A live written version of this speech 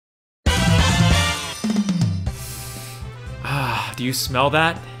Do you smell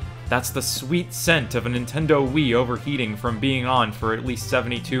that? That's the sweet scent of a Nintendo Wii overheating from being on for at least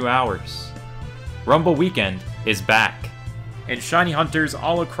 72 hours. Rumble Weekend is back, and shiny hunters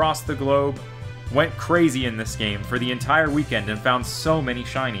all across the globe went crazy in this game for the entire weekend and found so many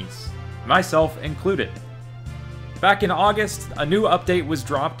shinies, myself included. Back in August, a new update was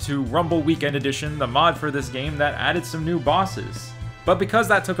dropped to Rumble Weekend Edition, the mod for this game that added some new bosses. But because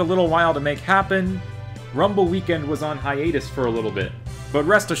that took a little while to make happen, Rumble Weekend was on hiatus for a little bit. But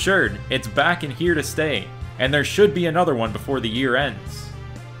rest assured, it's back and here to stay, and there should be another one before the year ends.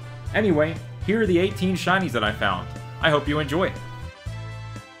 Anyway, here are the 18 shinies that I found. I hope you enjoy.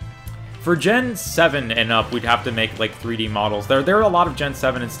 For Gen 7 and up, we'd have to make like 3D models. There are a lot of Gen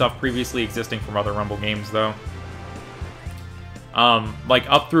 7 and stuff previously existing from other Rumble games though. Like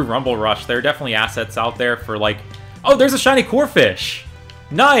up through Rumble Rush, there are definitely assets out there for like... Oh, there's a shiny Corefish!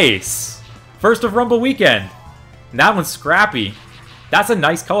 Nice! First of Rumble Weekend. And that one's scrappy. That's a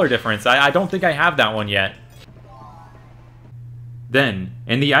nice color difference. I don't think I have that one yet. Then,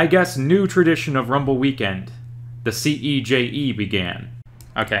 in the I guess new tradition of Rumble Weekend, the CEJE began.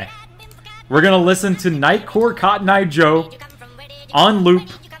 Okay. We're gonna listen to Nightcore Cotton Eye Joe on loop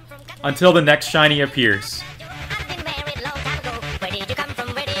until the next shiny appears.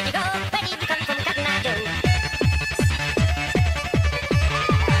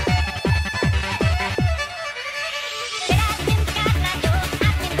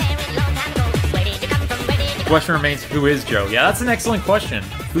 The question remains, who is Joe? Yeah, that's an excellent question.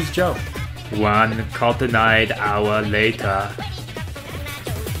 Who's Joe? One cotton-eyed hour later.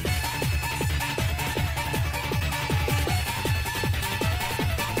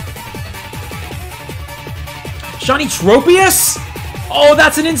 Shiny Tropius? Oh,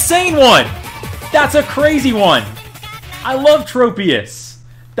 that's an insane one! That's a crazy one! I love Tropius!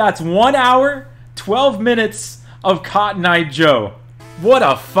 That's 1 hour, 12 minutes of Cotton-Eyed Joe. What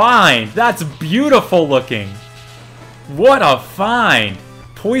a find! That's beautiful looking! What a find!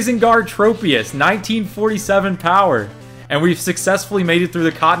 Poison Guard Tropius, 1947 power. And we've successfully made it through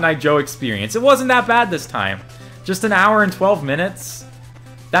the Cotton-Eyed Joe experience. It wasn't that bad this time. Just 1 hour and 12 minutes.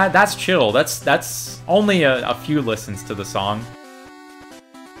 That's chill. That's only a few listens to the song.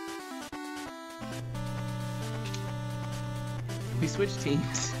 We switched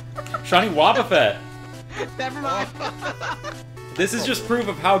teams. Shiny Wobbuffet! Never mind. This is just proof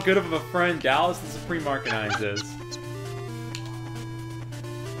of how good of a friend Gallus the Supreme Arcanine is.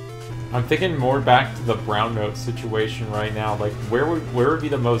 I'm thinking more back to the brown note situation right now. Like, where would be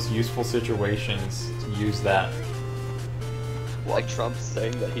the most useful situations to use that? Like Trump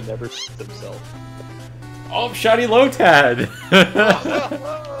saying that he never shits himself. Oh, shiny Lotad!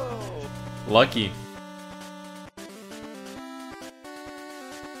 Lucky.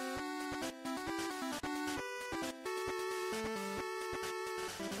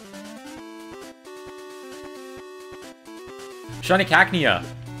 Shiny Cacnea.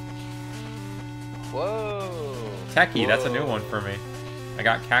 Whoa. Techie, that's a new one for me. I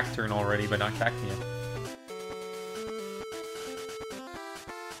got Cacturne already, but not Cacnea.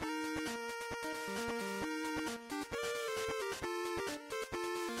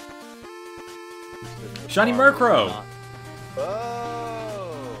 Shiny Murkrow!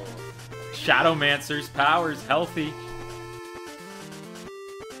 Oh. Shadowmancer's powers healthy.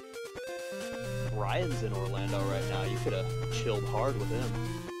 Ryan's in Orlando right now. You could have chilled hard with him.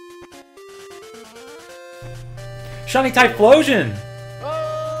 Shiny Typhlosion!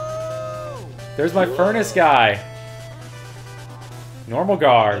 Oh! There's my Furnace guy. Normal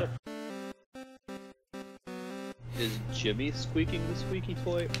guard. Is Jimmy squeaking the squeaky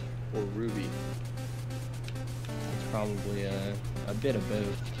toy or Ruby? It's probably a bit of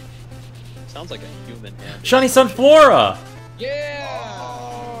both. Sounds like a human hand. Shiny Sunflora!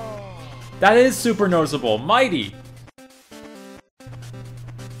 Yeah! That is super noticeable. Mighty!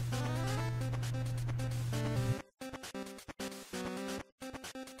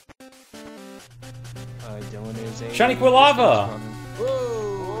 Dylan is a... Shiny Quilava!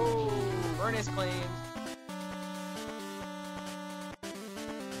 Whoa! Furnace claims.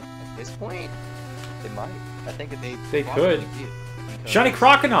 At this point, They might. I think They probably could. do, because- Shiny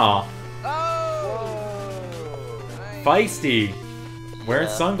Croconaw! Oh! Nice. Feisty! Wearing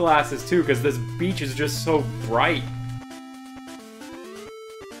Yeah. sunglasses too, because this beach is just so bright.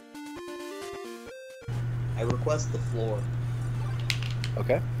 I request the floor.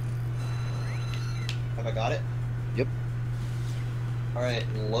 Okay. Have I got it? Yep. Alright,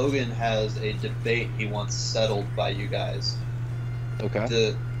 Logan has a debate he wants settled by you guys.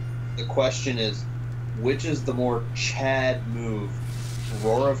 Okay. The question is, which is the more Chad move?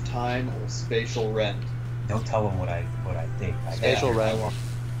 Roar of Time or Spatial Rend? Don't tell him what I think. Spatial red.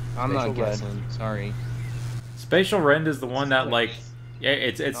 I'm not Spatial red. guessing. Sorry. Spatial Rend is the one that like, yeah,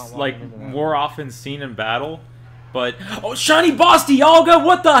 it's Not like walking into that more one. often seen in battle. But oh, shiny boss DIALGA,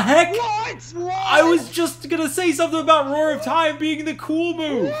 what the heck? What? I was just gonna say something about Roar of Time being the cool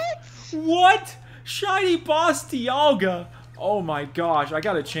move. What? Shiny boss DIALGA. Oh my gosh, I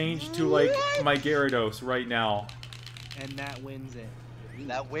gotta change to like my Gyarados right now. And that wins it.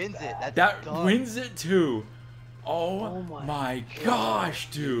 That wins it. That's That done. wins it too. Oh, Oh my, my gosh,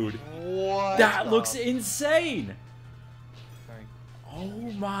 dude. What? That the- looks insane. Sorry.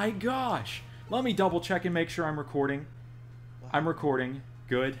 Oh my gosh. Let me double check and make sure I'm recording. I'm recording.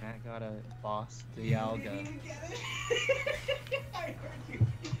 Good. Matt got a boss DIALGA.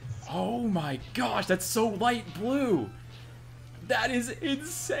 Oh my gosh, that's so light blue. That is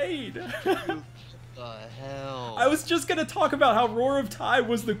insane. The hell? I was just gonna talk about how Roar of Time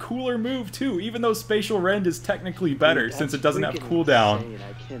was the cooler move too, even though Spatial Rend is technically better Dude, since it that's doesn't have freaking cooldown. insane.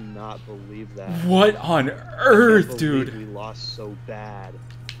 I cannot believe that. What on I earth, can't believe dude? We lost so bad.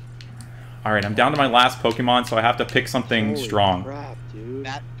 Alright, I'm down to my last Pokemon, so I have to pick something Holy strong. crap, dude.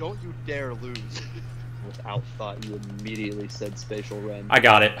 Matt, don't you dare lose. Without thought, you immediately said Spatial Rend. I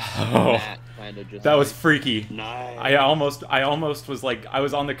got it. Oh, Matt kinda just that was like, freaky. nice. I almost was like, I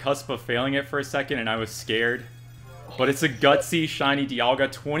was on the cusp of failing it for a second and I was scared. But it's a gutsy shiny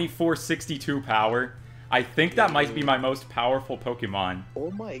Dialga, 2462 power. I think that might be my most powerful Pokemon.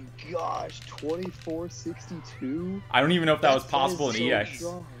 Oh my gosh, 2462? I don't even know if that was That possible is in so EX.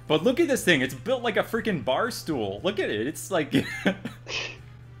 strong. But look at this thing, it's built like a freaking bar stool. Look at it, it's like...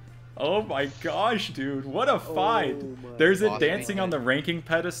 Oh my gosh, dude, what a fight! Oh my There's it gosh. dancing on the ranking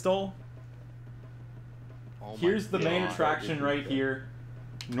pedestal. Oh my Here's the main God. attraction right here.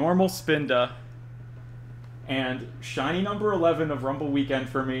 Normal Spinda. And shiny number 11 of Rumble Weekend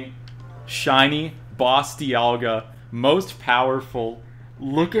for me. Shiny Boss Dialga. Most powerful.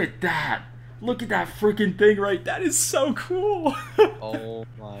 Look at that. Look at that freaking thing right. That is so cool. Oh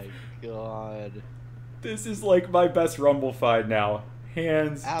my god. This is like my best Rumble fight now.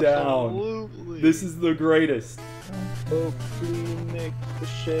 Hands down. Absolutely. This is the greatest. Hopefully make the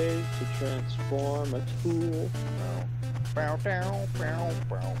shade to transform a tool. Bow, bow, bow,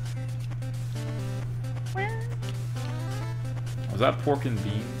 bow. Was that Pork and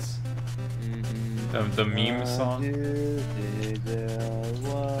Beans? The meme song?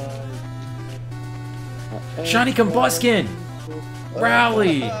 Shiny Combuskin!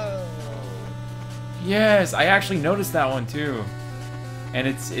 Rally! Yes, I actually noticed that one too. And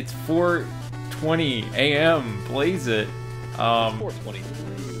it's 4:20 a.m. Blaze it.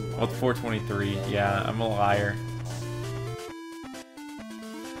 423. Well, it's 4:23. Yeah, I'm a liar.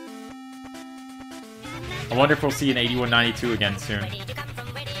 I wonder if we'll see an 8192 again soon.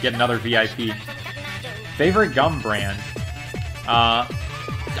 Get another VIP. Favorite gum brand?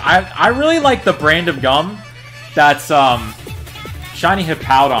 I really like the brand of gum that's Shiny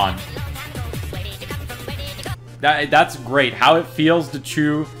Hippowdon. That's great. How it feels to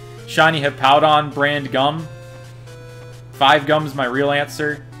chew Shiny Hippowdon brand gum. 5 gum's my real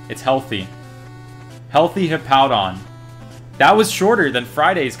answer. It's healthy. Healthy Hippowdon. That was shorter than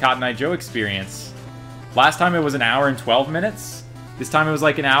Friday's Cotton Eye Joe experience. Last time it was an hour and 12 minutes. This time it was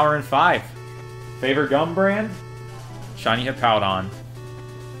like an hour and 5. Favorite gum brand? Shiny Hippowdon.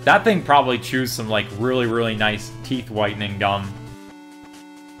 That thing probably chews some like really, really nice teeth whitening gum.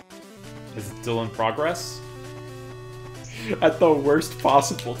 Is it still in progress? At the worst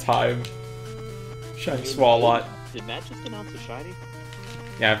possible time. Shiny Swalot. Did Matt just announce a shiny?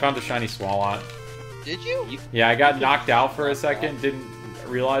 Yeah, I found a shiny Swalot. Did you? Yeah, I got knocked out for a second, didn't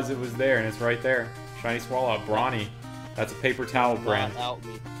realize it was there, and it's right there. Shiny Swalot, Brawny. That's a paper towel brand. Not out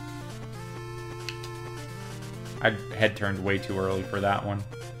me. I head turned way too early for that one.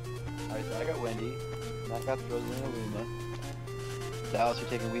 Alright, so I got Wendy. Matt got Rosalina Luma. Dallas, you're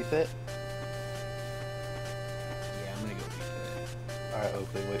taking Wii Fit? Yeah, I'm gonna go Wii Fit. Alright,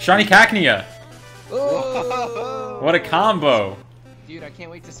 Oakley, wait. Shiny Cacnea! Oh! What a combo! Dude, I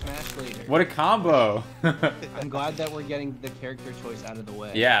can't wait to smash later. What a combo! I'm glad that we're getting the character choice out of the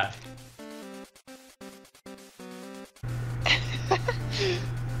way. Yeah.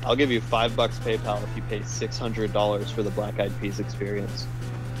 I'll give you $5 PayPal if you pay $600 for the Black Eyed Peas experience.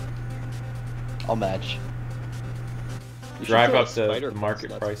 I'll match. You should Drive throw a up the Spider market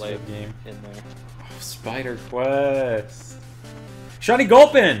Quest price Let's of the Play game. in there. Oh, Spider Quest! Shiny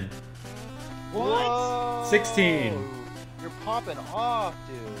Gulpin! What? 16. You're popping off,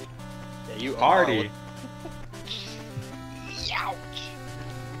 dude. Yeah, you Party! Ouch!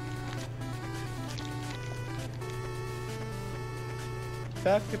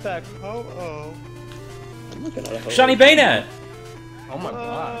 Back to back. Oh. I'm looking at a Shiny Bayonet! Oh my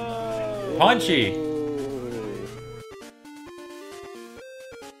god. Punchy! Ooh.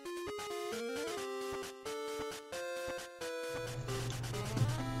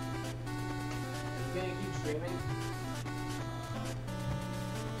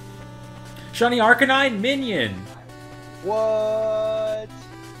 Shiny Arcanine Minion! What?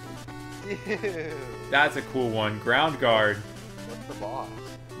 Dude. That's a cool one. Ground Guard. What's the boss?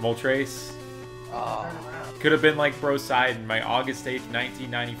 Moltres. Oh. Could have been like Brosidon, my August 8th,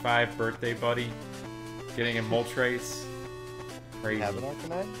 1995 birthday buddy. Getting a Moltres. Crazy. Have an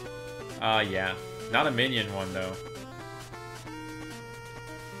Arcanine? Yeah. Not a minion one, though.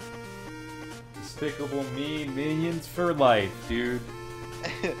 Despicable Me minions for life, dude.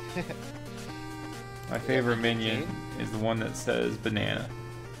 My favorite minion is the one that says banana.